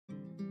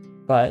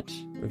But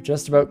we've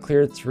just about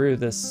cleared through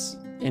this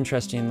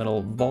interesting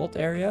little vault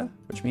area,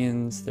 which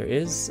means there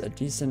is a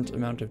decent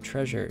amount of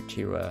treasure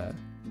to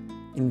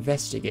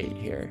investigate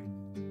here.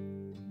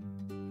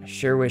 I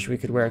sure wish we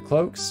could wear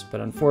cloaks, but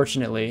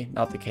unfortunately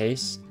not the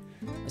case.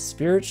 A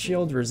spirit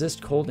shield,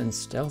 resist cold, and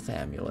stealth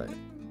amulet.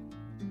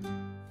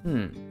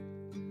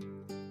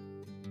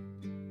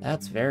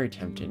 That's very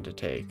tempting to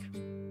take.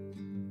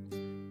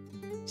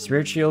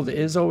 Spirit shield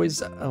is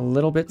always a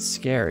little bit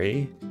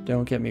scary,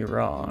 don't get me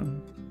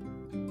wrong.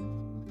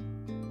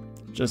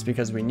 Just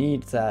because we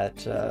need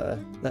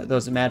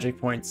those magic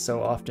points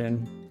so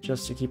often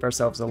just to keep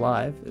ourselves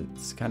alive.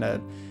 It's kind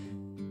of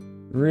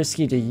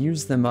risky to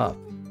use them up.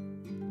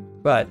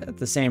 But at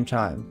the same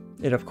time,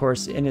 it of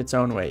course in its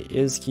own way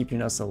is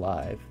keeping us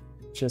alive,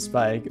 just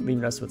by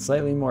leaving us with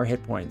slightly more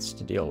hit points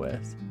to deal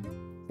with.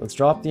 Let's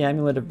drop the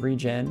Amulet of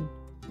Regen,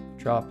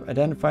 drop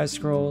Identify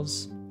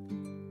Scrolls,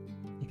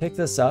 pick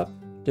this up,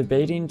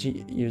 debating to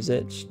use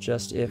it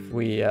just if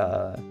we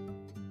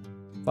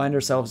find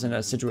ourselves in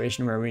a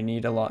situation where we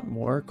need a lot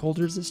more cold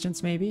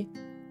resistance maybe.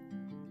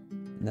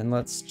 And then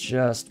let's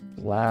just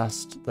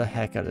blast the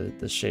heck out of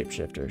the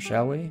shapeshifter,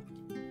 shall we?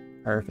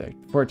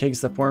 Perfect. Before it takes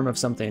the form of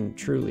something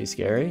truly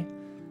scary.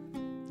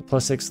 The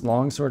 +6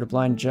 Longsword of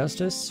Blind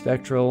Justice,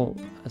 Spectral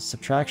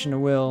Subtraction of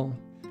Will.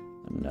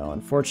 No,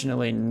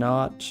 unfortunately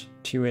not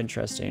too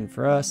interesting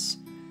for us.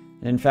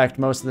 And in fact,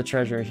 most of the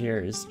treasure here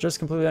is just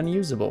completely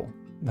unusable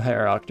by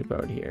our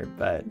Octopode here,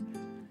 but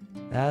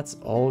that's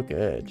all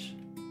good.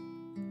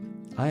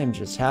 I am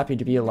just happy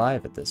to be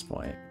alive at this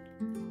point.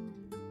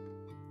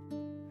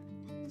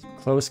 Some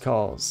close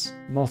calls,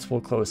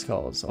 multiple close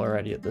calls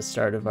already at the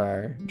start of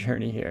our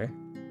journey here.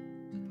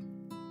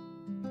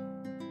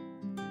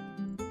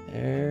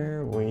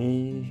 There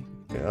we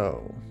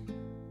go.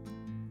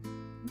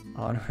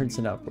 Onwards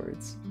and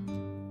upwards.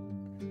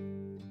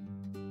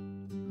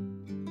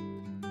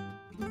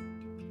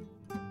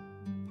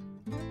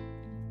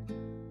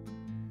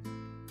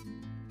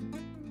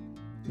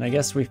 And I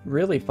guess we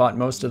really fought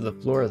most of the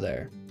floor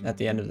there at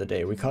the end of the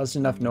day. We caused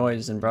enough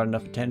noise and brought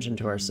enough attention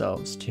to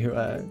ourselves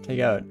to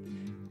take out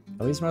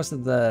at least most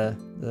of the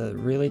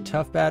really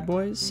tough bad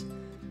boys.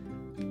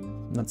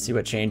 Let's see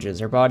what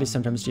changes. Our body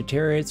sometimes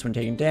deteriorates when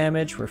taking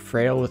damage. We're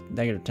frail with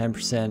negative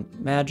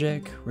 10%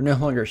 magic. We're no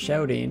longer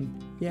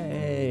shouting.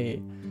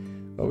 Yay!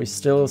 But we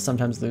still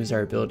sometimes lose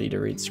our ability to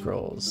read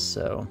scrolls,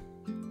 so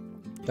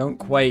don't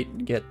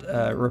quite get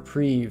a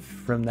reprieve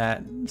from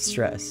that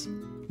stress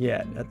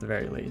yet, at the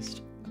very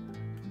least.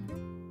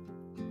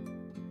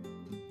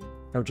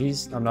 Oh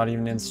geez, I'm not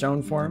even in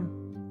stone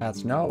form.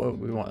 That's not what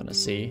we want to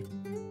see.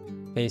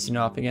 Facing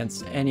off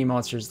against any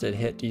monsters that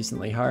hit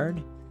decently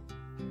hard.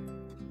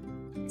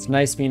 It's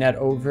nice being at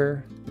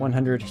over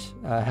 100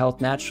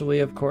 health naturally,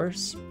 of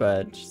course,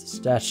 but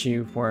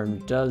statue form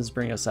does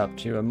bring us up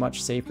to a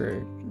much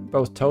safer,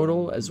 both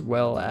total as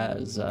well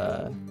as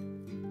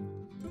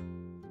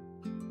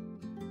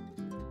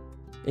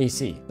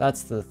AC.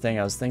 That's the thing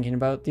I was thinking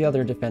about, the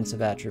other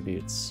defensive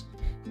attributes.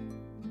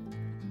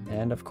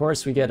 And of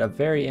course we get a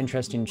very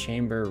interesting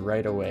chamber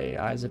right away.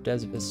 Eyes of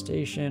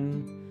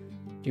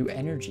Devastation, do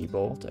Energy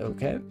Bolt,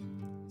 okay.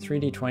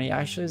 3d20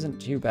 actually isn't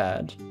too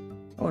bad.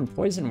 Oh, and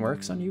poison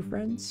works on you,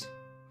 friends?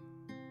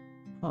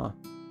 Huh.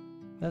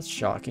 That's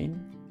shocking.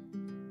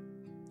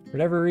 For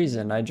whatever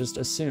reason, I just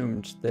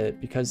assumed that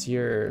because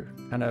you're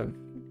kind of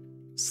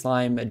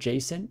slime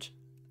adjacent,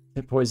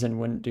 that poison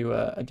wouldn't do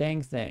a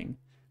dang thing.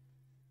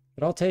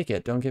 But I'll take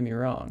it, don't get me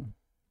wrong.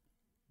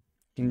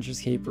 You can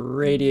just keep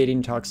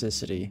radiating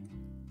toxicity.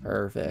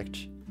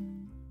 Perfect.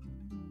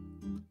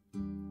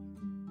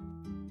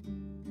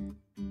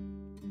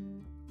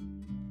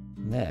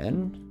 And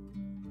then,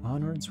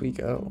 onwards we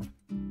go.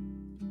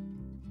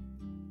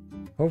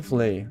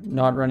 Hopefully,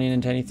 not running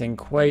into anything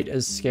quite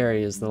as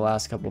scary as the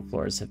last couple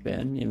floors have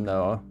been, even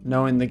though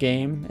knowing the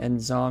game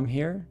and Zom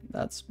here,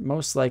 that's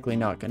most likely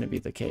not going to be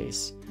the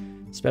case.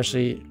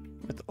 Especially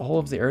with all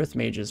of the earth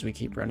mages we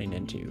keep running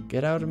into.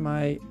 Get out of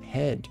my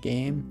head,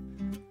 game.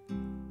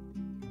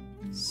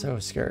 So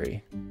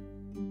scary.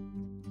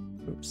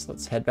 Oops,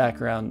 let's head back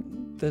around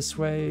this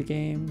way,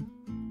 game.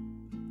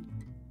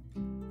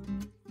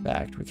 In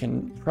fact, we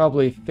can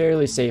probably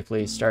fairly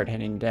safely start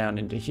heading down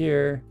into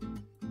here.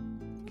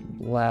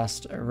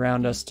 Blast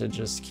around us to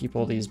just keep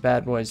all these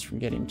bad boys from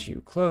getting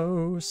too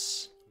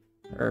close.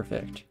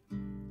 Perfect.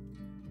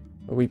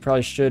 But we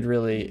probably should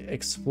really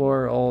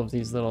explore all of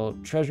these little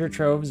treasure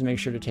troves, make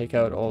sure to take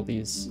out all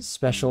these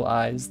special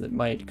eyes that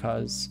might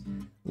cause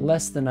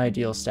less than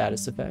ideal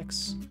status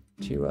effects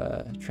to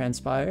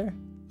transpire.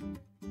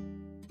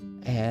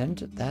 And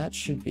that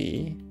should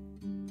be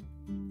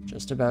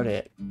just about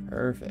it.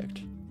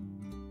 Perfect.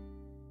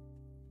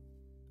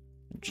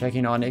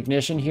 Checking on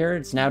ignition here,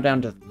 it's now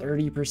down to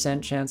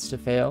 30% chance to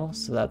fail,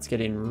 so that's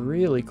getting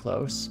really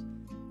close.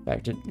 In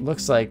fact, it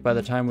looks like by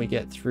the time we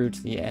get through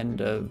to the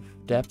end of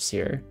depths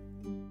here,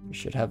 we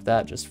should have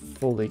that just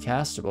fully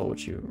castable,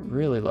 which you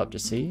really love to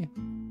see.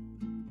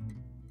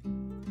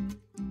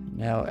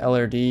 Now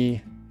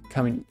LRD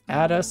coming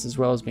at us as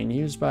well as being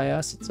used by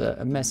us. It's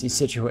a messy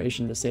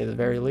situation to say the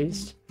very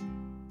least.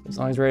 As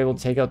long as we're able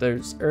to take out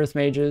those earth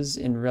mages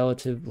in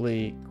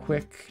relatively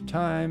quick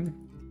time,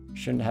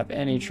 shouldn't have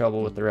any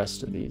trouble with the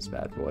rest of these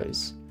bad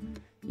boys.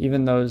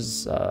 Even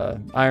those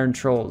iron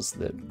trolls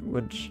that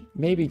would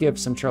maybe give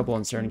some trouble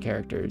in certain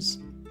characters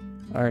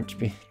aren't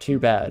too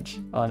bad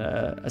on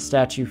a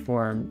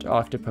statue-formed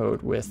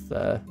octopode with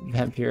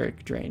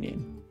vampiric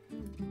draining.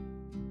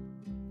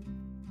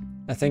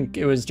 I think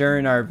it was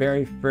during our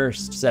very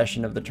first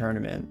session of the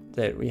tournament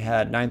that we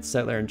had Ninth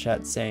Settler in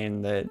chat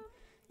saying that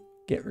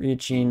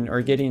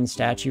getting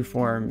statue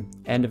form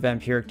and a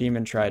vampiric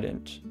demon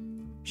trident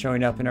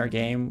showing up in our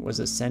game was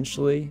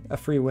essentially a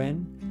free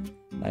win.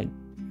 I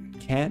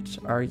can't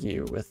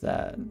argue with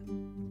that.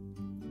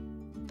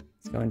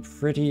 It's going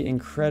pretty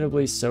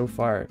incredibly so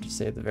far, to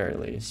say the very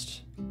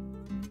least.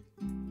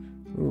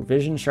 Ooh,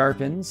 vision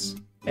sharpens.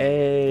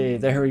 Hey,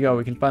 there we go.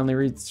 We can finally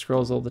read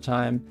scrolls all the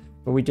time.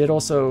 But we did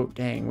also,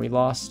 dang, we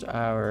lost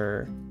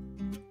our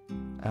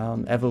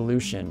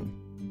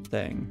evolution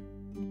thing.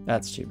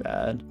 That's too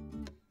bad.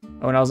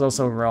 Oh, and I was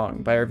also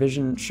wrong. By our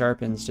vision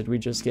sharpens, did we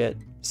just get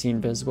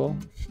seen visible?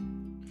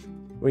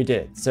 We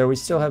did. So we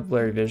still have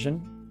blurry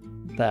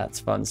vision. That's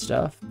fun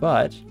stuff.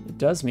 But it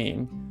does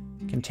mean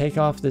we can take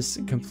off this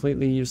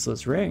completely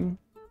useless ring.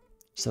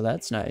 So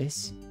that's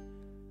nice.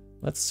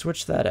 Let's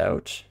switch that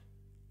out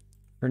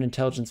for an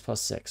intelligence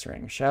 +6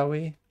 ring, shall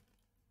we?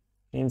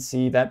 You can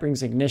see that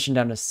brings ignition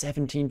down to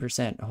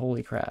 17%.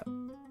 Holy crap.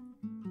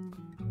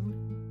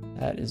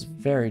 That is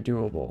very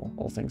doable,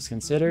 all things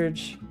considered.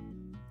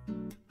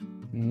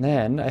 And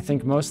then, I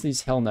think most of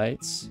these Hell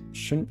Knights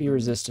shouldn't be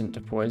resistant to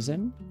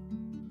poison.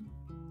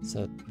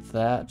 So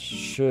that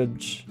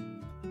should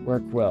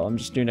work well. I'm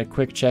just doing a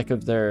quick check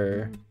of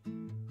their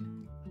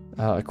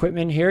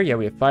equipment here. Yeah,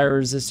 we have fire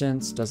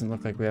resistance. Doesn't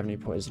look like we have any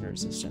poison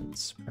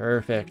resistance.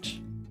 Perfect.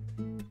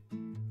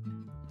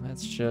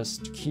 Let's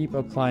just keep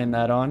applying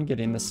that on,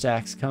 getting the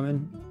stacks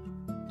coming.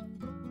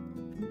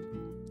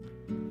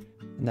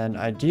 And then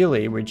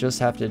ideally, we just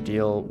have to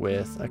deal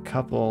with a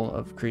couple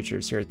of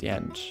creatures here at the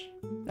end.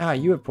 Ah,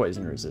 you have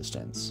poison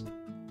resistance.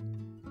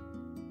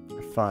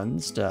 Fun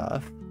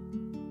stuff.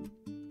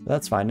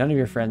 That's fine. None of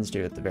your friends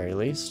do at the very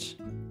least.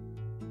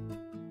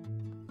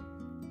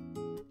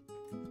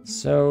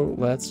 So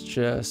let's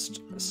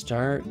just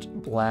start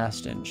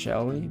blasting,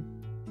 shall we?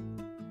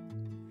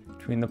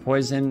 Between the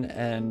poison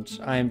and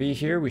IMB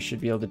here, we should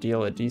be able to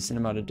deal a decent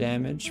amount of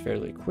damage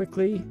fairly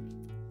quickly.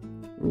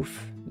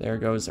 Oof, there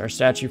goes our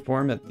statue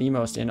form at the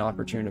most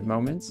inopportune of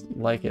moments,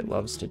 like it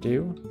loves to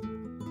do.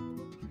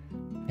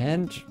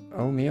 And,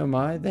 oh me oh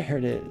my, there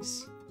it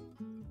is.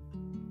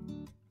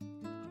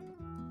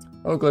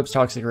 Oglyp's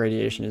Toxic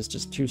Radiation is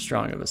just too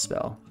strong of a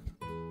spell.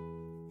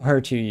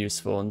 Far too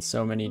useful in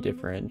so many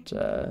different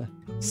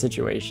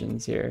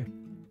situations here.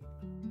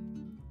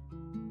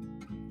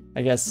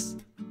 I guess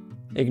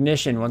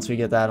Ignition, once we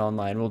get that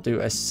online, will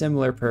do a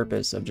similar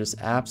purpose of just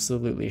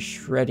absolutely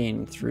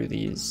shredding through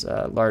these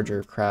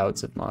larger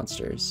crowds of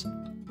monsters.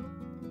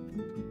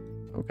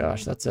 Oh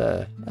gosh, that's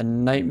a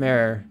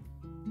nightmare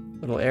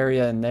little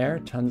area in there.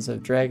 Tons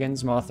of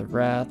dragons, Moth of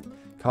Wrath,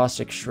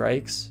 Caustic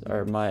Shrikes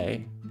are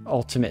my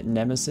ultimate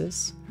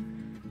nemesis.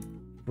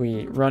 If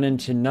we run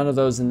into none of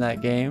those in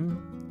that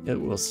game, it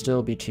will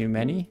still be too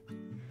many.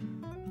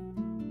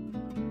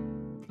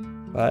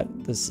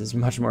 But this is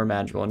much more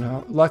manageable,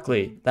 and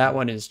luckily that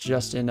one is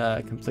just in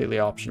a completely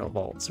optional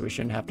vault, so we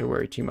shouldn't have to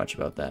worry too much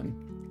about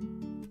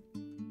them.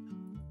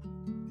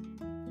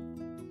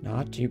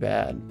 Not too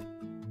bad.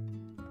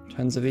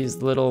 Tons of these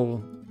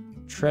little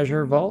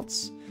treasure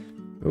vaults.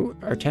 Ooh,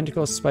 our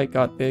tentacle spike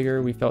got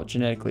bigger. We felt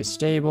genetically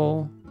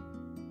stable.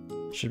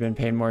 Should have been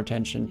paying more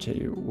attention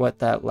to what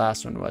that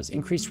last one was.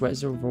 Increased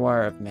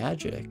reservoir of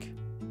magic.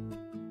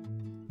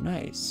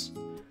 Nice.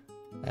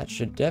 That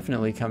should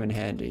definitely come in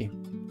handy.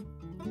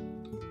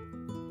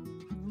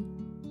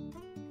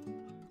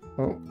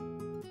 Oh,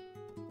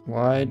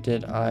 why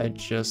did I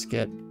just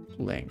get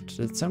blinked?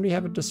 Did somebody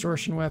have a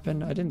distortion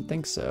weapon? I didn't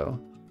think so.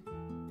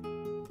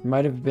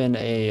 Might have been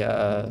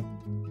a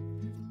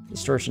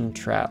distortion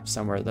trap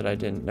somewhere that I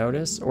didn't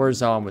notice, or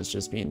Zom was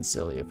just being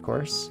silly, of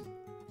course.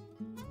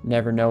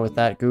 Never know with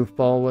that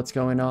goofball what's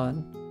going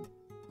on.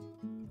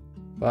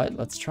 But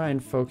let's try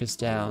and focus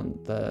down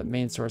the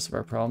main source of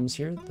our problems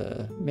here,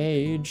 the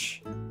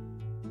mage.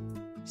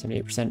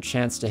 78%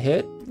 chance to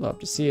hit, love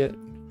to see it.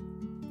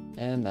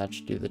 And that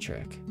should do the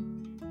trick.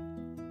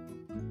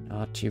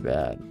 Not too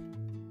bad.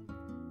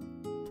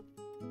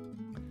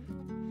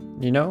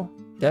 You know,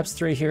 Depths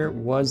 3 here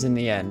was in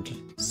the end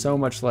so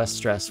much less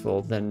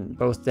stressful than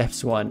both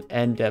Depths 1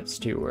 and Depths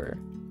 2 were.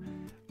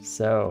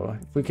 So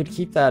if we could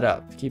keep that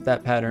up, keep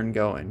that pattern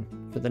going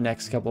for the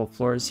next couple of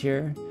floors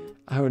here,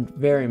 I would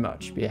very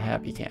much be a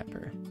happy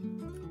camper.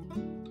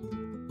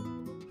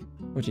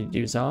 What did you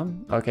do,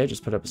 Zom? Okay,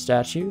 just put up a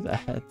statue.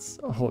 That's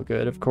all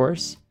good, of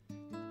course.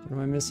 What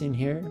am I missing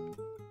here?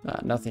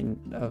 Nothing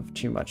of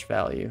too much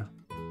value.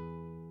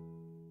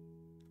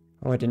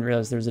 Oh, I didn't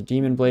realize there was a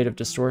Demon Blade of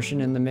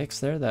Distortion in the mix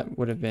there. That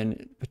would have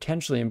been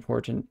potentially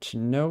important to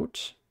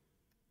note.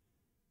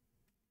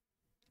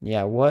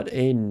 Yeah, what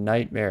a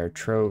nightmare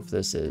trove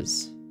this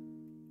is.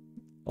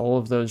 All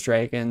of those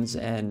dragons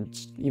and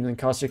even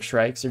Caustic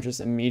Shrikes are just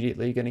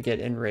immediately going to get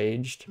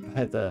enraged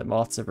by the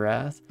Moths of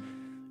Wrath.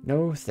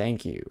 No,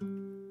 thank you.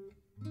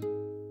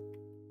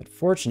 But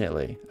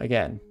fortunately,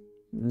 again,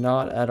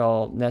 not at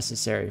all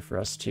necessary for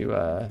us to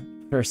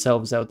put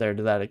ourselves out there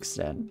to that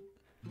extent.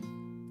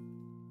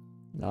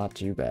 Not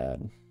too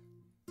bad.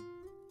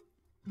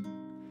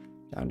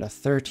 Down to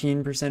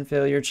 13%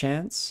 failure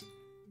chance.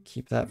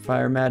 Keep that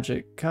fire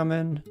magic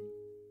coming.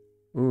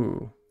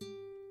 Ooh.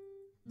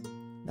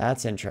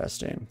 That's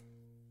interesting.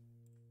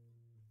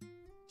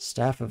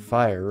 Staff of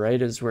Fire,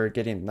 right as we're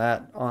getting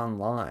that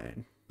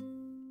online.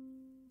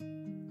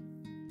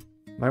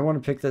 Might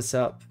want to pick this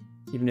up,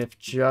 even if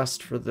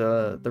just for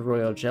the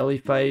Royal Jelly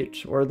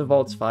fight or the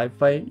Vaults 5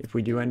 fight, if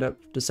we do end up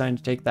deciding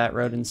to take that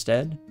route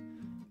instead.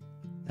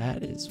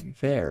 That is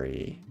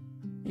very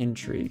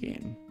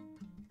intriguing.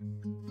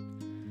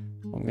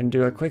 I'm going to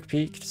do a quick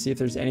peek to see if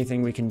there's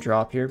anything we can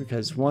drop here,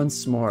 because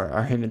once more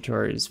our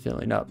inventory is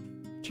filling up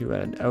to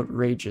an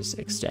outrageous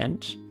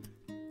extent.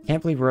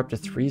 Can't believe we're up to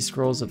 3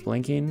 scrolls of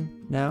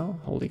blinking now.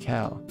 Holy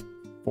cow.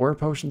 4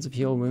 potions of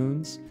heal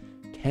wounds,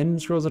 10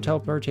 scrolls of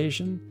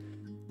teleportation.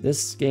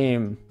 This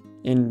game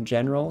in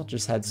general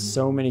just had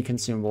so many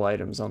consumable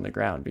items on the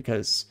ground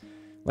because,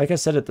 like I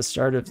said at the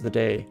start of the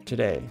day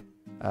today,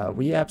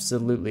 we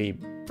absolutely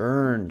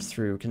burned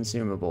through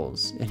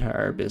consumables in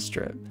our Abyss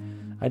trip.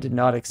 I did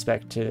not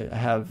expect to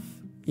have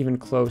even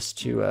close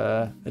to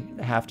a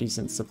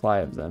half-decent supply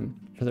of them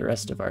for the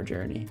rest of our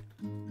journey.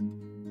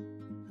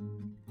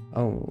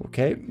 Oh,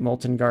 okay.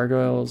 Molten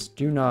Gargoyles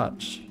do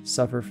not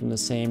suffer from the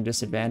same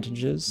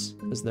disadvantages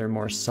as their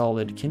more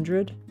solid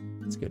kindred.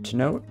 That's good to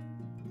note.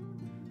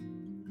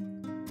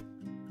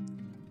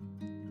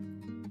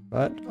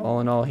 But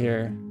all in all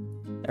here,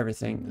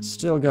 everything is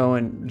still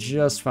going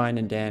just fine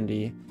and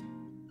dandy.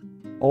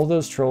 All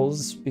those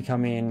trolls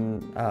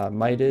becoming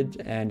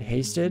mighted and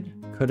hasted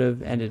could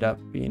have ended up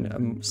being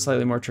a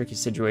slightly more tricky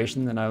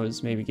situation than I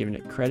was maybe giving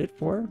it credit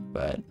for,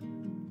 but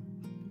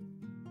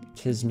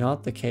it is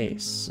not the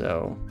case,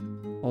 so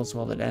all's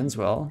well that ends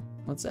well.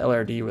 Let's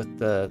LRD with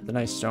the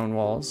nice stone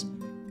walls.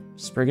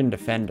 Spriggan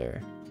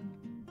Defender.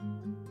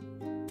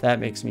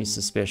 That makes me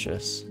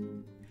suspicious.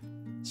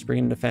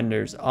 Spriggan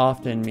Defenders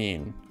often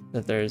mean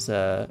that there's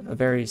a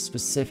very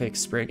specific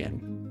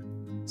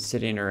Spriggan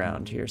sitting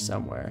around here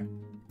somewhere.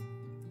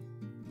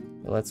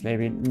 But let's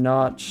maybe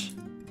not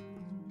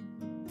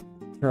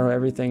throw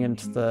everything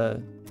into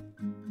the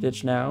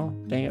ditch now.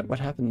 Dang it, what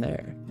happened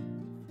there?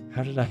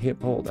 How did I get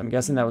pulled? I'm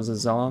guessing that was a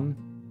Zom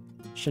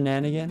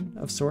shenanigan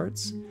of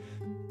sorts.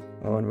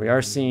 Oh, and we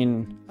are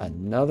seeing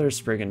another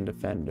Spriggan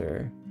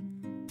Defender.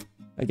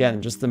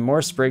 Again, just the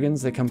more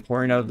Spriggans that come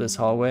pouring out of this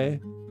hallway,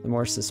 the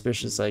more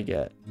suspicious I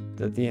get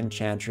that the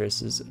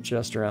Enchantress is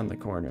just around the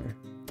corner.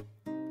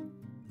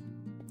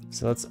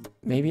 So let's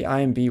maybe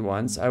IMB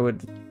once. I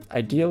would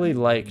ideally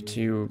like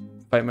to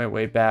fight my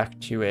way back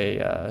to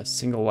a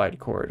single wide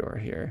corridor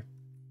here.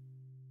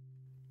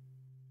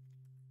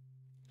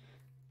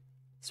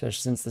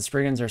 Especially since the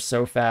Spriggans are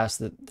so fast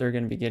that they're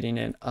going to be getting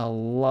in a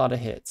lot of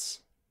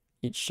hits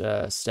each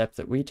step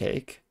that we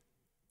take.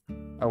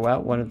 Oh wow,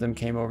 one of them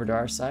came over to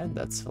our side.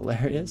 That's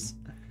hilarious.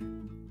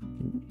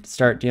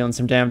 Start dealing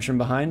some damage from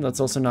behind. Let's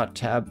also not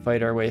tab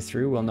fight our way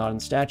through while not in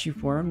statue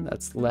form.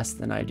 That's less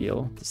than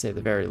ideal, to say the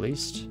very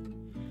least.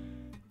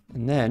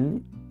 And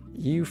then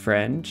you,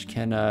 friend,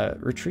 can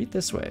retreat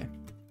this way.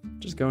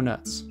 Just go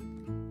nuts.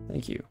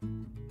 Thank you.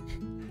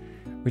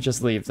 We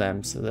just leave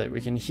them so that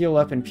we can heal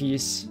up in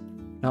peace,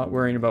 not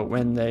worrying about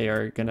when they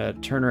are gonna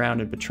turn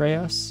around and betray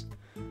us.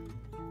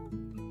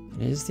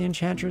 Is the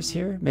Enchantress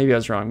here? Maybe I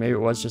was wrong. Maybe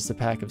it was just a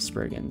pack of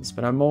Spriggans,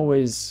 but I'm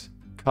always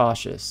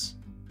cautious.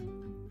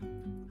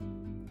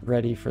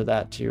 Ready for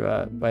that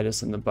to bite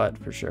us in the butt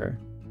for sure.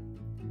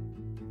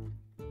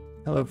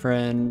 Hello,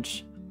 friend.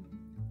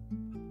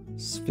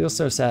 Feels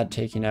so sad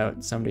taking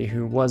out somebody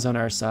who was on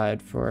our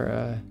side for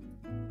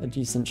a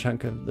decent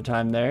chunk of the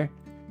time there.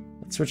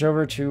 Let's switch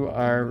over to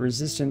our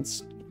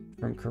resistance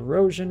from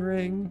corrosion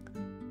ring.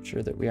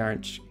 Ensure that we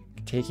aren't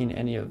taking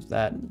any of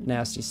that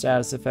nasty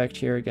status effect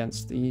here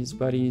against these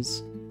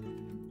buddies.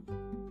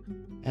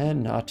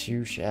 And not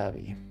too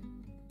shabby.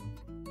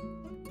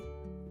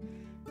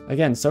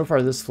 Again, so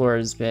far this floor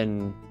has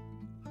been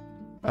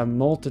a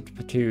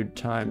multitude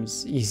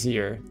times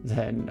easier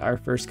than our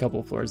first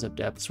couple floors of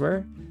depths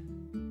were.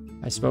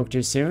 I spoke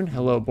too soon.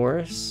 Hello,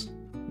 Boris,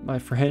 my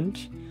friend.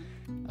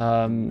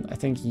 I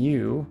think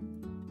you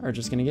are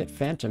just going to get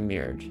phantom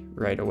mirrored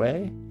right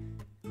away.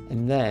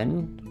 And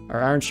then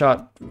our iron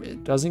shot,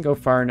 it doesn't go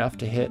far enough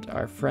to hit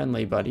our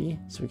friendly buddy,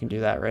 so we can do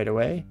that right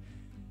away.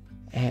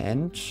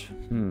 And,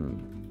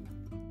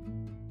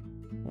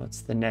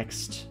 what's the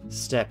next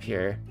step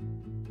here?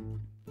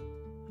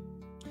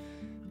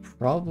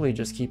 Probably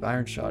just keep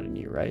iron shot in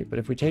you, right? But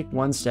if we take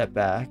one step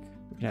back,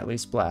 we can at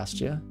least blast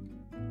you.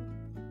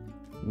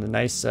 And the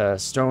nice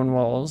stone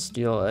walls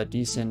deal a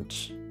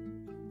decent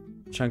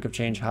chunk of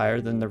change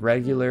higher than the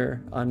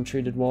regular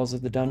untreated walls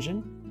of the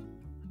dungeon.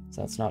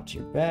 So that's not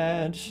too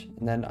bad.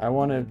 And then I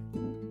want to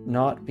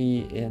not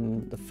be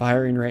in the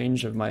firing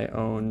range of my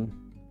own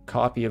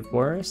copy of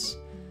Boris.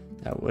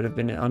 That would have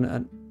been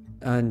an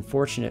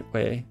unfortunate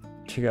way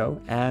to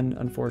go. An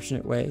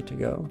unfortunate way to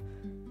go.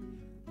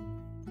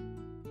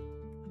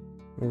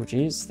 Oh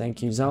geez,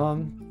 thank you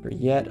Zom for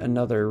yet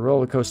another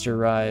roller coaster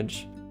ride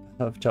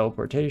of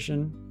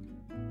teleportation.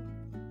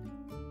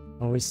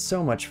 Always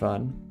so much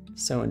fun,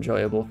 so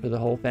enjoyable for the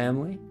whole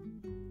family.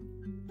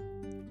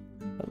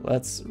 But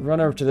let's run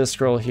over to this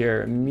scroll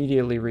here,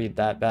 immediately read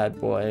that bad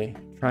boy,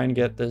 try and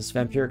get this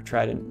Vampiric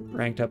Trident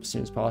ranked up as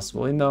soon as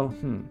possible, even though,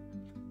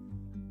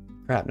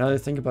 crap, now that I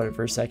think about it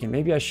for a second,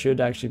 maybe I should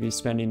actually be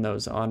spending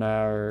those on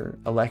our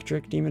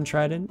Electric Demon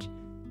Trident,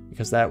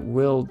 because that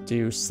will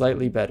do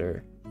slightly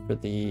better for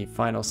the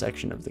final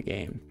section of the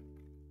game.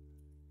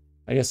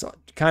 I guess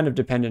kind of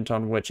dependent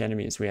on which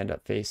enemies we end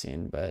up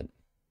facing, but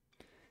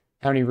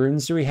how many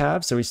runes do we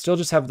have? So we still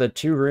just have the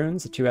 2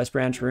 runes, the 2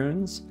 S-branch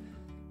runes,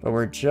 but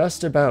we're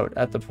just about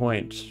at the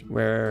point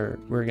where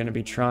we're going to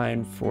be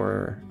trying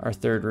for our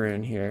 3rd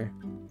rune here.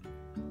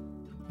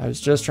 I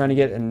was just trying to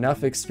get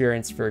enough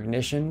experience for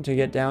Ignition to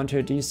get down to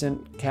a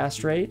decent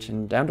cast rate,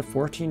 and down to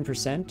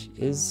 14%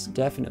 is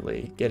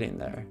definitely getting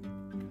there.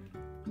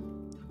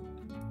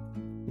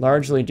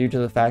 Largely due to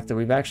the fact that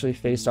we've actually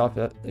faced off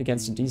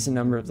against a decent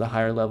number of the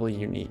higher level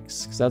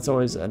uniques, because that's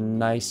always a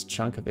nice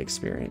chunk of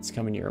experience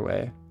coming your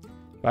way.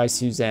 By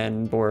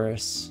Suzanne,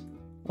 Boris,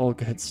 all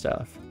good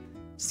stuff.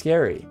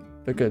 Scary,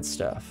 but good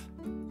stuff.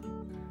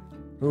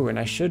 Ooh, and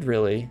I should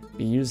really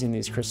be using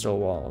these crystal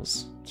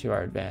walls to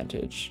our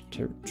advantage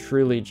to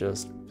truly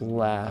just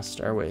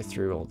blast our way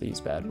through all these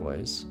bad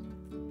boys.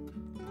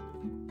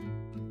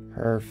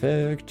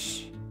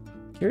 Perfect.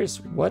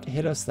 Curious, what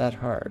hit us that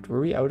hard? Were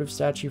we out of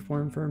statue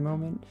form for a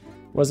moment?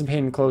 Wasn't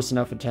paying close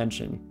enough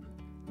attention.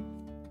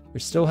 We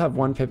still have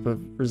 1 pip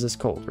of resist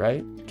cold,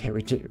 right? Okay,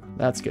 we do.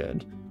 That's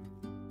good.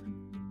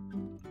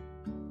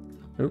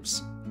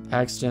 Oops.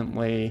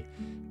 Accidentally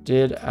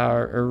did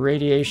our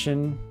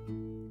irradiation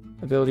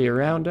ability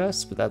around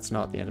us, but that's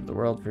not the end of the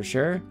world for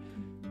sure.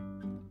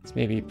 Let's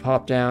maybe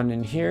pop down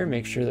in here,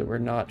 make sure that we're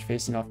not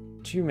facing off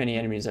too many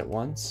enemies at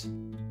once.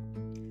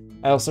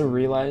 I also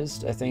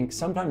realized, I think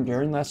sometime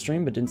during last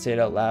stream, but didn't say it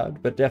out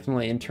loud, but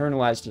definitely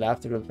internalized it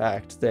after the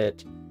fact,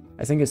 that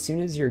I think as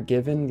soon as you're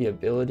given the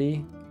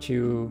ability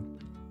to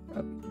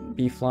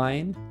be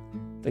flying,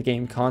 the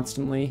game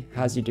constantly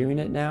has you doing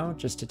it now,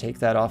 just to take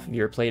that off of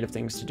your plate of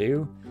things to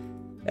do.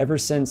 Ever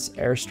since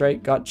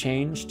Airstrike got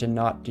changed to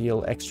not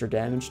deal extra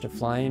damage to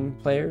flying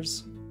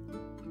players,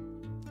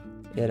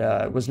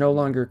 it was no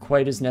longer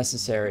quite as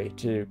necessary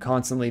to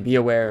constantly be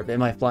aware of,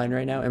 am I flying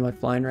right now? Am I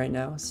flying right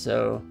now?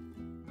 So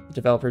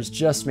developers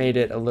just made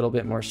it a little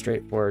bit more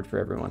straightforward for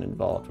everyone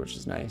involved, which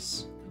is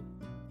nice.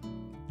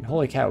 And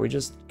holy cow, we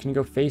just can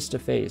go face to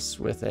face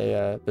with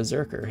a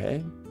berserker,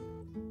 hey?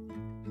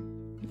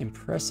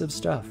 Impressive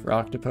stuff,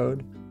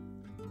 Roctopode.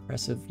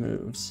 Impressive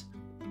moves.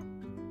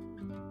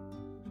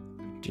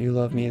 Do you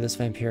love me, this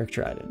Vampiric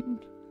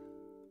Trident?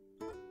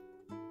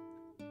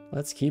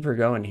 Let's keep her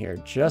going here.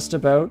 Just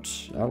about,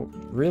 oh,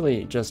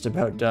 really just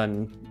about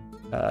done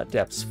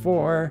depths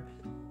 4.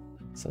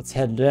 So let's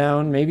head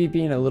down, maybe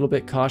being a little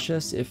bit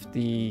cautious if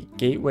the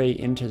gateway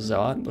into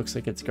Zot looks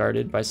like it's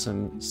guarded by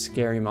some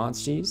scary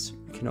monsties.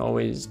 We can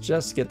always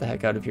just get the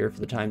heck out of here for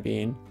the time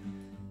being.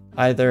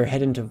 Either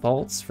head into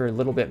vaults for a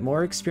little bit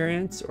more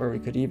experience, or we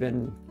could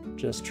even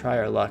just try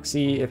our luck.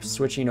 See if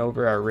switching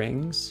over our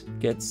rings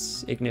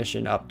gets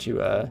Ignition up to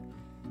a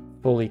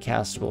fully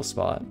castable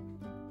spot.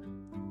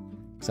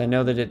 Because I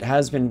know that it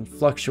has been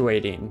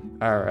fluctuating,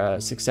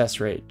 our success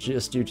rate,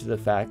 just due to the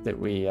fact that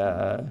we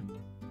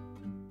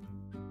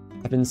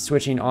I've been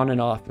switching on and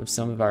off of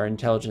some of our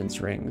intelligence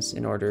rings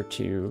in order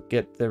to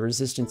get the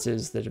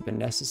resistances that have been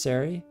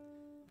necessary.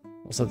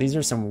 Also, these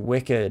are some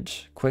wicked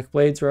quick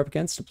blades we're up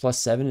against, a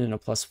 +7 and a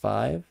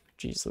 +5.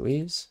 Jeez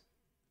Louise.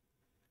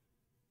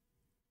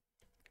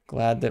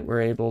 Glad that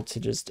we're able to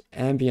just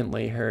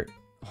ambiently hurt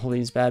all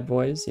these bad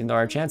boys, even though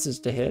our chances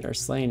to hit, our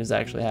slaying is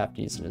actually half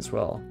decent as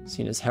well,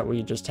 seeing as how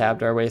we just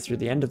tabbed our way through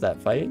the end of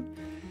that fight.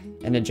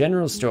 And the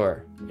general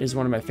store is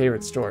one of my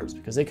favorite stores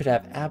because they could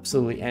have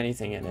absolutely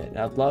anything in it. And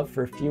I'd love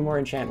for a few more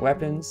enchant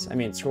weapons. I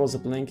mean, Scrolls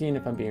of Blinking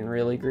if I'm being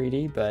really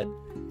greedy, but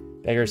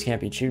beggars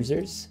can't be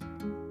choosers.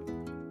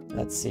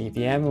 Let's see,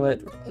 the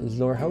Amulet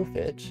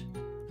Lorhofit.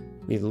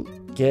 We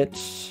get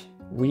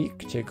weak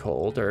to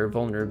cold or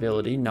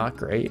vulnerability, not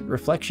great.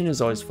 Reflection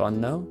is always fun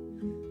though.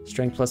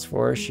 Strength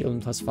 +4, shielding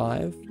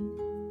 +5.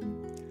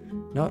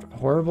 Not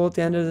horrible at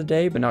the end of the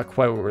day, but not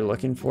quite what we're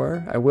looking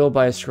for. I will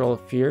buy a Scroll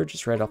of Fear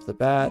just right off the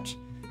bat.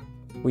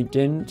 We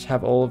didn't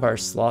have all of our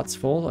slots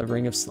full. A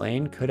Ring of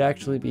Slain could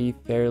actually be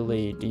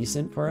fairly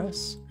decent for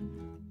us.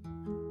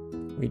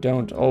 We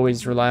don't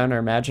always rely on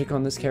our magic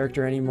on this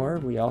character anymore.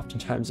 We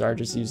oftentimes are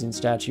just using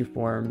statue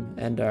form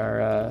and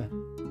our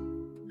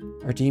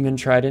Demon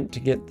Trident to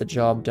get the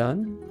job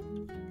done.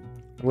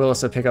 We'll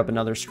also pick up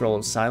another Scroll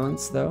of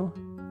Silence, though,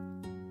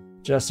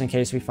 just in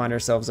case we find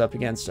ourselves up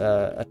against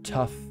a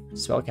tough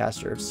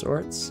spellcaster of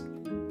sorts.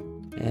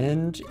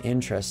 And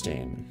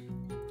interesting.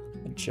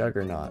 A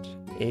Juggernaut.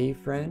 A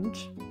friend?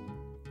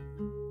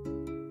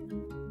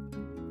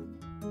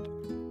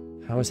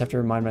 I always have to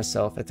remind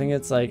myself. I think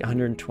it's like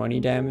 120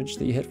 damage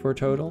that you hit for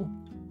total.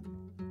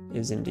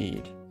 Is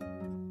indeed.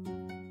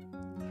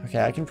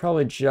 Okay, I can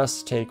probably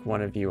just take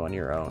one of you on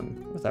your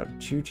own without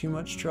too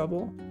much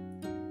trouble.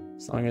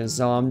 As long as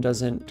Zom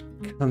doesn't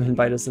come and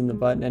bite us in the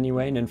butt in any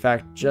way, and in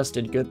fact just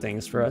did good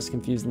things for us,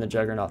 confusing the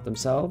Juggernaut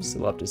themselves.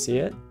 Love to see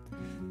it.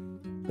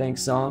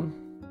 Thanks, Zom.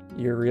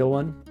 You're a real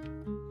one.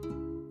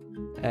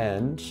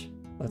 And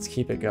let's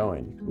keep it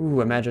going.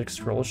 Ooh, a magic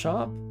scroll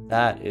shop?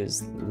 That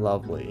is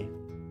lovely.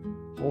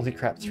 Holy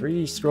crap,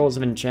 3 scrolls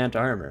of enchant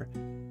armor.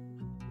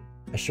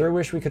 I sure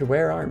wish we could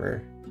wear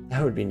armor.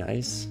 That would be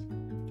nice.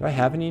 Do I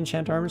have any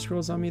enchant armor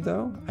scrolls on me,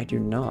 though? I do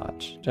not.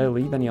 Did I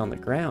leave any on the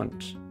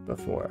ground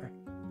before?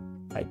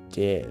 I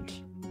did.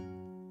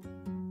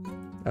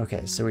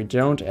 Okay, so we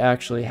don't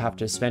actually have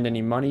to spend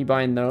any money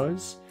buying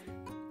those.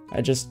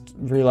 I just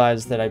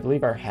realized that I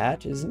believe our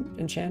hat isn't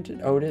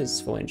enchanted. Oh, it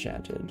is fully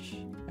enchanted.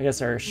 I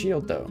guess our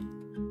shield, though,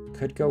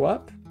 could go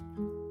up.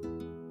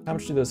 How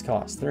much do those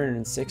cost?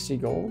 360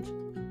 gold?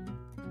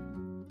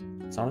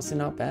 It's honestly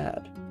not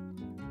bad.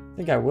 I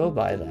think I will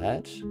buy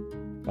that.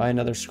 Buy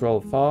another Scroll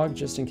of Fog,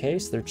 just in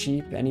case. They're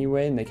cheap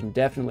anyway, and they can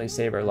definitely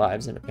save our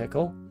lives in a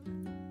pickle.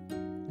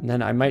 And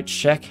then I might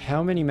check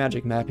how many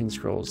magic mapping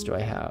scrolls do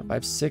I have. I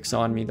have 6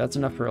 on me. That's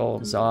enough for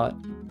Orb of Zot.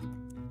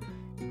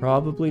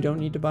 Probably don't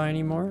need to buy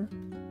any more.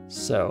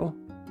 So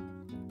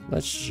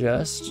let's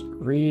just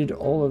read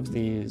all of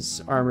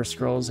these armor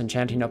scrolls,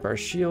 enchanting up our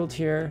shield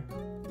here.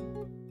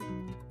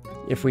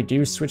 If we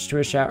do switch to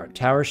a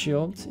tower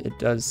shield, it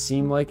does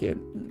seem like it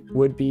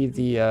would be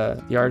the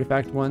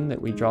artifact one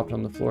that we dropped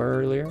on the floor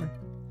earlier.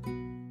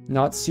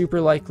 Not super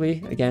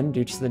likely, again,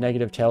 due to the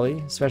negative telly,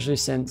 especially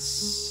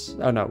since...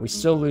 Oh no, we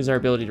still lose our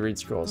ability to read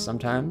scrolls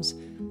sometimes,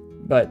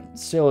 but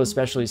still,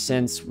 especially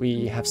since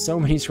we have so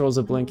many scrolls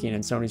of blinking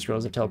and so many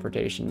scrolls of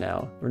teleportation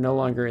now. We're no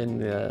longer in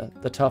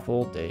the tough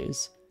old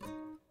days.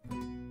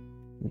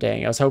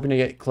 Dang, I was hoping to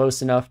get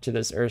close enough to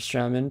this Earth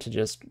Shaman to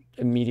just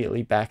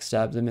immediately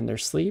backstab them in their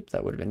sleep.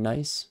 That would have been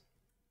nice.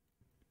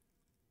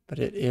 But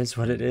it is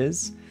what it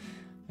is.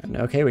 And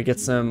okay, we get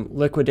some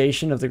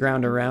liquidation of the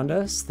ground around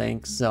us.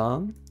 Thanks,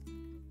 Zom.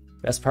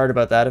 Best part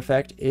about that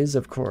effect is,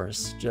 of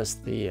course,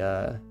 just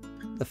the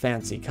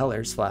fancy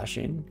colors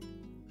flashing.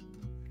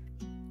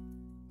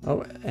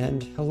 Oh,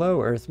 and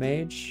hello, Earth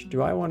Mage.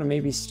 Do I want to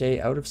maybe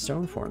stay out of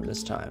stone form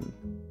this time?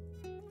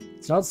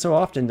 It's not so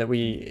often that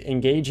we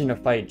engage in a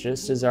fight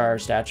just as our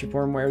statue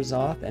form wears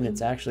off, and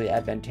it's actually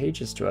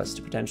advantageous to us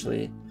to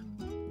potentially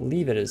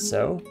leave it as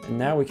so, and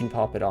now we can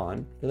pop it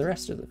on for the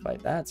rest of the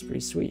fight. That's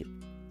pretty sweet.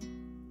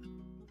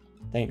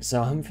 Thanks,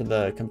 Zom, for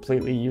the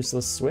completely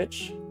useless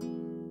switch.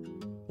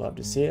 Love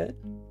to see it.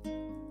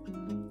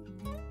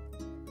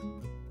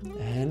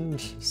 And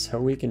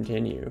so we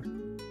continue.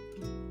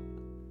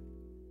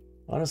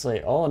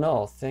 Honestly, all in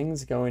all,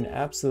 things going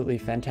absolutely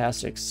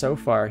fantastic so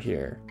far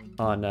here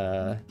on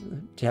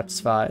Depths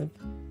 5.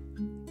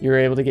 You were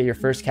able to get your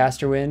first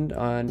caster win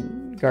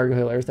on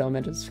Gargoyle Earth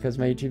Elementals because of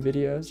my YouTube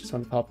videos. Just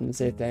want to pop in and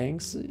say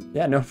thanks.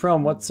 Yeah, no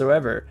problem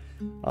whatsoever.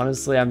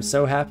 Honestly, I'm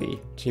so happy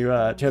to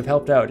have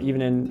helped out,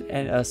 even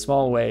in a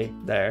small way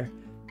there,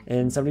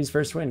 in somebody's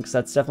first win, because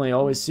that's definitely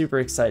always super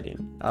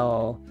exciting.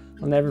 I'll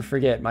never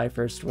forget my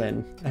first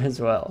win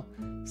as well.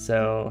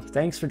 So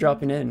thanks for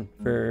dropping in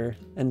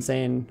and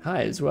saying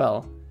hi as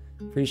well.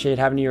 Appreciate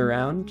having you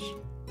around,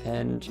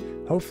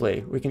 and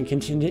hopefully we can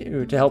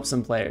continue to help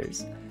some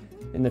players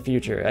in the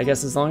future. I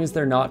guess as long as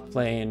they're not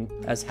playing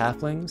as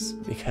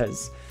halflings,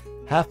 because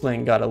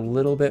halfling got a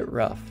little bit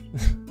rough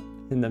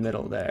in the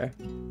middle there.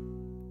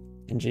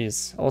 And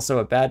geez, also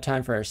a bad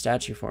time for our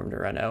statue form to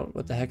run out.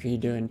 What the heck are you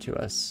doing to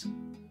us,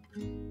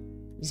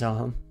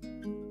 Zom?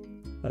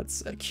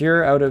 Let's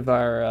cure out of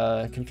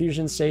our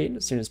confusion state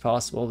as soon as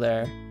possible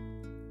there.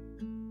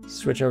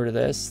 Switch over to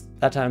this.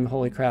 That time,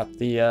 holy crap,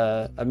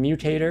 a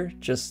mutator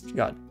just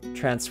got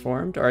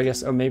transformed. Or I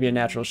guess, oh, maybe a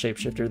natural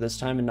shapeshifter this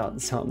time and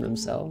not Zom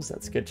themselves.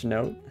 That's good to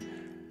note.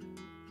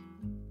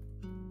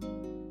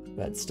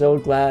 But still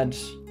glad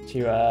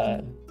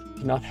to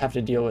not have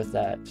to deal with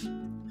that.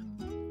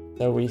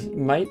 Though we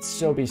might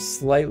still be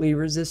slightly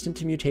resistant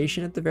to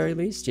mutation at the very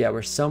least. Yeah,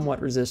 we're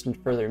somewhat resistant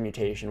to further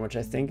mutation, which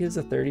I think is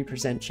a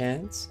 30%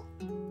 chance.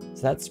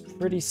 So that's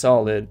pretty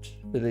solid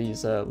for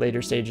these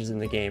later stages in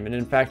the game. And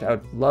in fact, I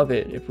would love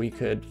it if we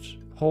could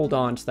hold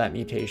on to that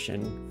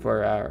mutation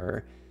for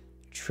our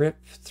trip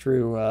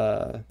through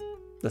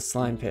the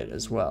slime pit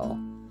as well.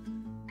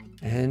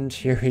 And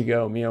here we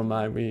go, me oh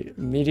my. We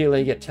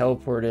immediately get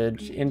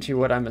teleported into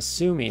what I'm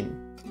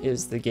assuming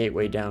is the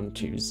gateway down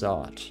to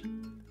Zot.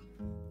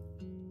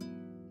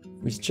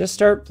 We just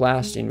start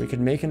blasting, we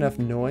could make enough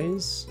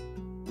noise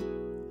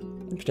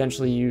and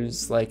potentially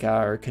use like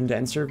our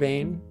condenser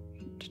vein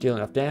to deal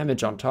enough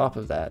damage on top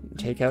of that and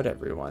take out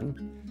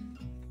everyone.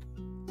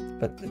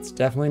 but it's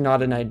definitely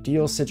not an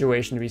ideal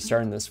situation to be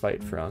starting this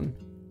fight from.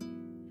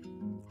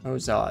 Oh,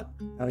 Zot,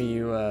 how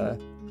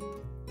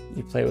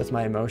you play with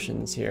my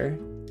emotions here.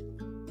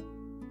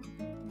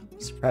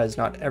 Surprised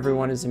not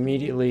everyone is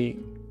immediately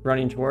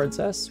running towards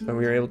us, but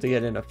we were able to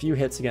get in a few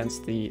hits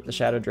against the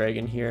Shadow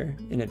Dragon here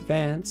in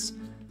advance.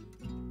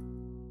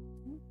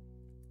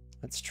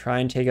 Let's try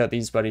and take out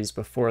these buddies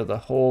before the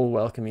whole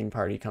welcoming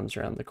party comes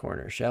around the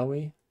corner, shall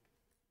we?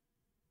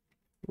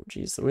 Oh,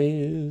 geez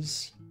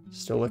Louise.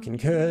 Still looking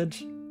good.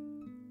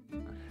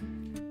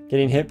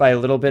 Getting hit by a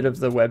little bit of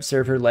the web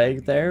server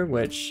lag there,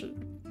 which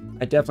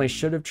I definitely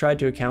should have tried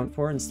to account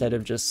for instead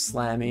of just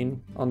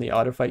slamming on the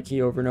autofight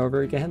key over and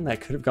over again.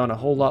 That could have gone a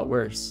whole lot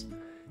worse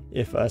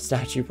if a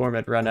statue form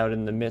had run out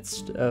in the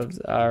midst of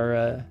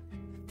our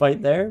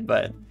fight there,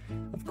 but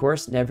of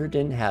course never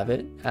didn't have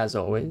it, as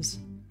always.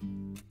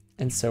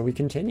 And so we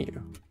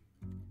continue.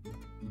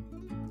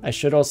 I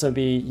should also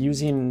be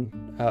using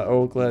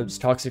Ogleb's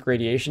Toxic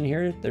Radiation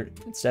here.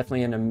 It's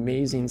definitely an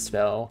amazing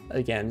spell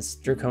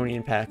against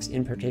Draconian packs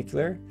in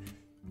particular.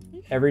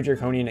 Every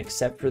Draconian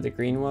except for the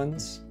green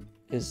ones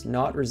is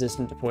not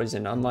resistant to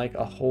poison, unlike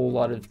a whole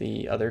lot of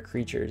the other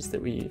creatures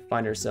that we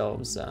find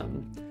ourselves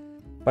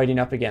fighting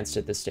up against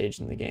at this stage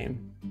in the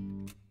game.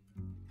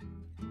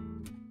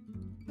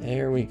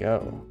 There we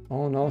go.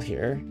 All in all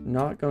here,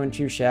 not going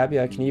too shabby.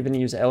 I can even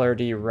use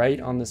LRD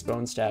right on this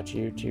bone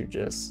statue to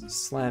just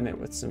slam it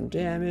with some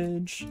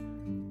damage.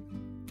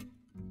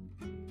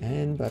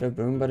 And bada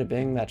boom, bada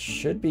bing, that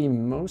should be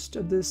most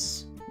of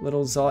this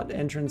little Zot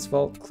entrance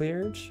vault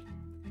cleared.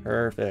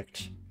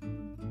 Perfect.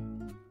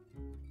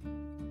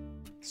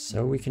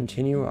 So we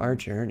continue our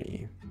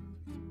journey.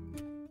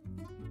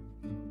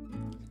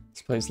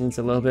 This place needs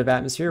a little bit of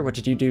atmosphere. What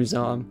did you do,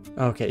 Zom?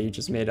 Okay, you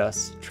just made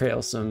us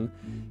trail some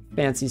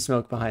fancy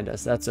smoke behind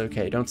us. That's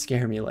okay. Don't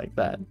scare me like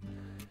that.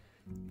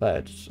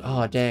 But,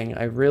 oh dang,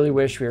 I really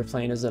wish we were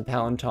playing as a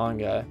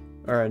Palantonga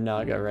or a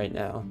Naga right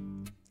now.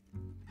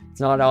 It's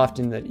not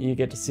often that you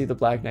get to see the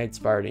Black Knights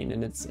barding,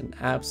 and it's an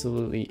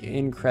absolutely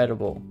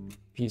incredible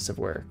piece of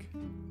work.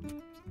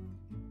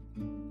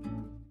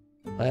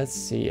 Let's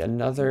see,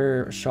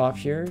 another shop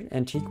here.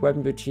 Antique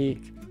Weapon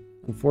Boutique.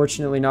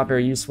 Unfortunately not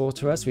very useful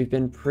to us. We've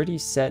been pretty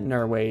set in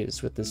our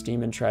ways with this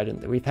Demon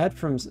Trident that we've had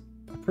from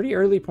a pretty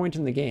early point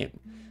in the game.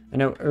 I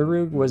know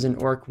Urug was an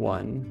Orc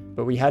 1,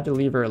 but we had to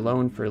leave her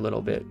alone for a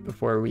little bit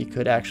before we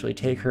could actually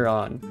take her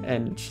on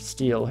and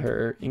steal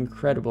her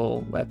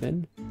incredible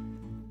weapon.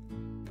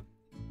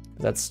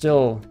 But that's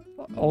still,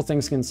 all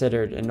things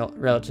considered, and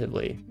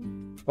relatively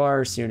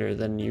far sooner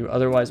than you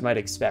otherwise might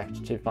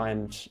expect to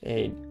find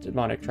a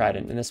demonic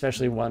trident, and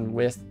especially one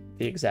with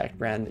the exact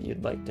brand that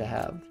you'd like to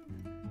have.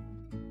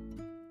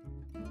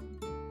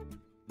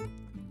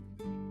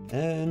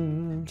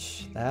 And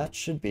that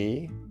should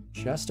be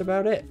just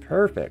about it.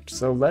 Perfect.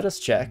 So let us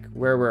check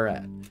where we're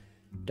at.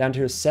 Down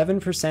to a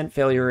 7%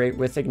 failure rate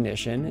with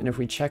ignition, and if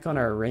we check on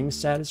our ring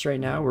status right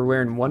now, we're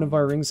wearing one of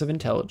our rings of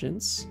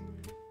intelligence.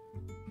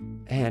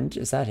 And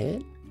is that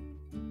it?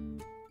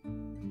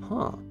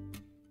 Huh.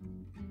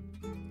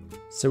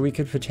 So we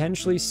could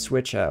potentially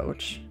switch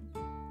out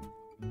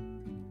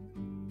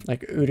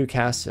like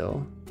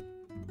Uducasil,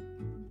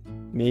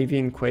 maybe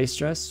in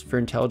Quaestras for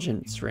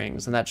intelligence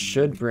rings, and that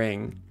should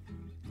bring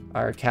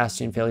our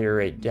casting failure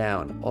rate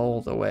down all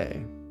the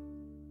way.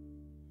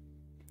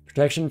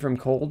 Protection from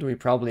cold we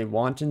probably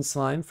want in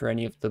slime for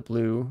any of the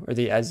blue or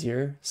the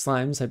azure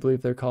slimes, I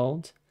believe they're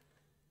called.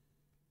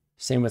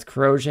 Same with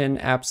corrosion,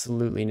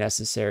 absolutely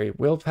necessary.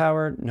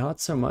 Willpower,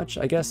 not so much.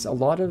 I guess a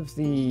lot of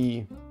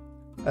the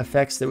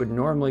effects that would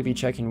normally be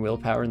checking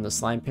willpower in the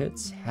slime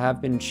pits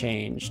have been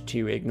changed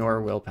to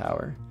ignore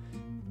willpower.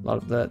 A lot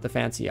of the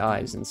fancy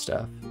eyes and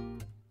stuff.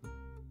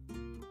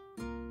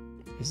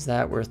 Is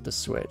that worth the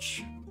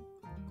switch?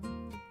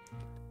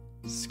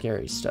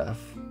 Scary stuff.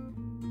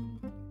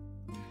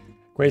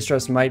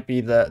 Quaestras might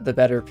be the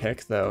better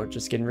pick though.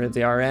 Just getting rid of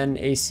the RN.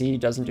 AC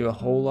doesn't do a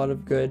whole lot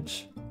of good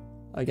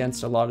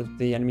against a lot of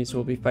the enemies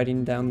we'll be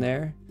fighting down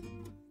there.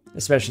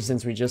 Especially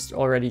since we just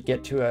already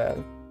get to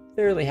a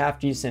fairly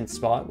half-decent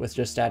spot with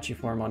just statue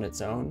form on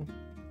its own.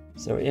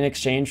 So in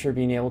exchange for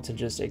being able to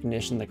just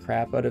ignition the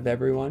crap out of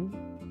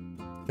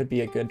everyone, could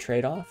be a good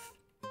trade-off.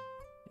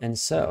 And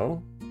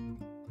so,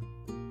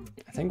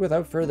 I think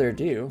without further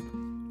ado,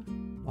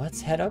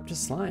 let's head up to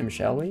Slime,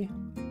 shall we?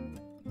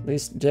 At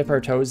least dip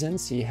our toes in,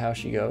 see how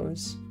she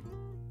goes.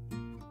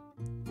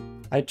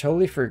 I'd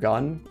totally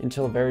forgotten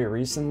until very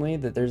recently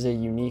that there's a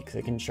unique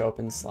that can show up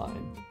in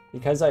Slime.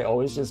 Because I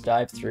always just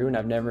dive through and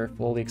I've never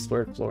fully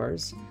explored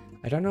floors,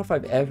 I don't know if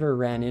I've ever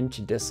ran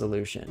into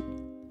Dissolution.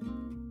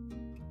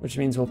 Which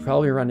means we'll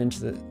probably run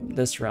into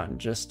this run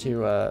just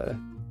to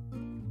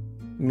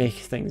make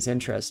things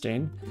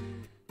interesting.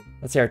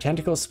 Let's see, our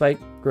tentacle spike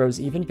grows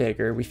even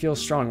bigger. We feel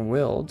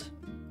strong-willed.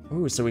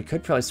 Ooh, so we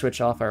could probably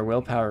switch off our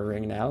willpower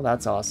ring now.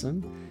 That's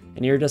awesome.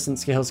 And iridescent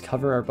scales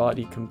cover our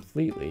body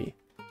completely.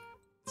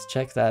 Let's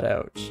check that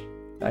out.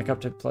 Back up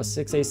to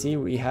 +6 AC,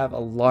 we have a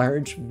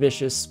large,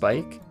 vicious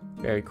spike.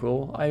 Very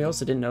cool. I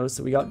also didn't notice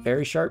that we got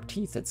very sharp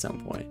teeth at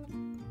some point.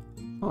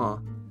 Huh.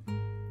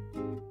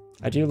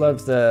 I do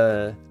love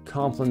the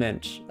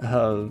complement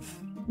of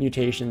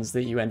mutations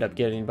that you end up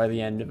getting by the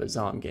end of a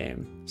Zom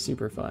game.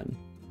 Super fun.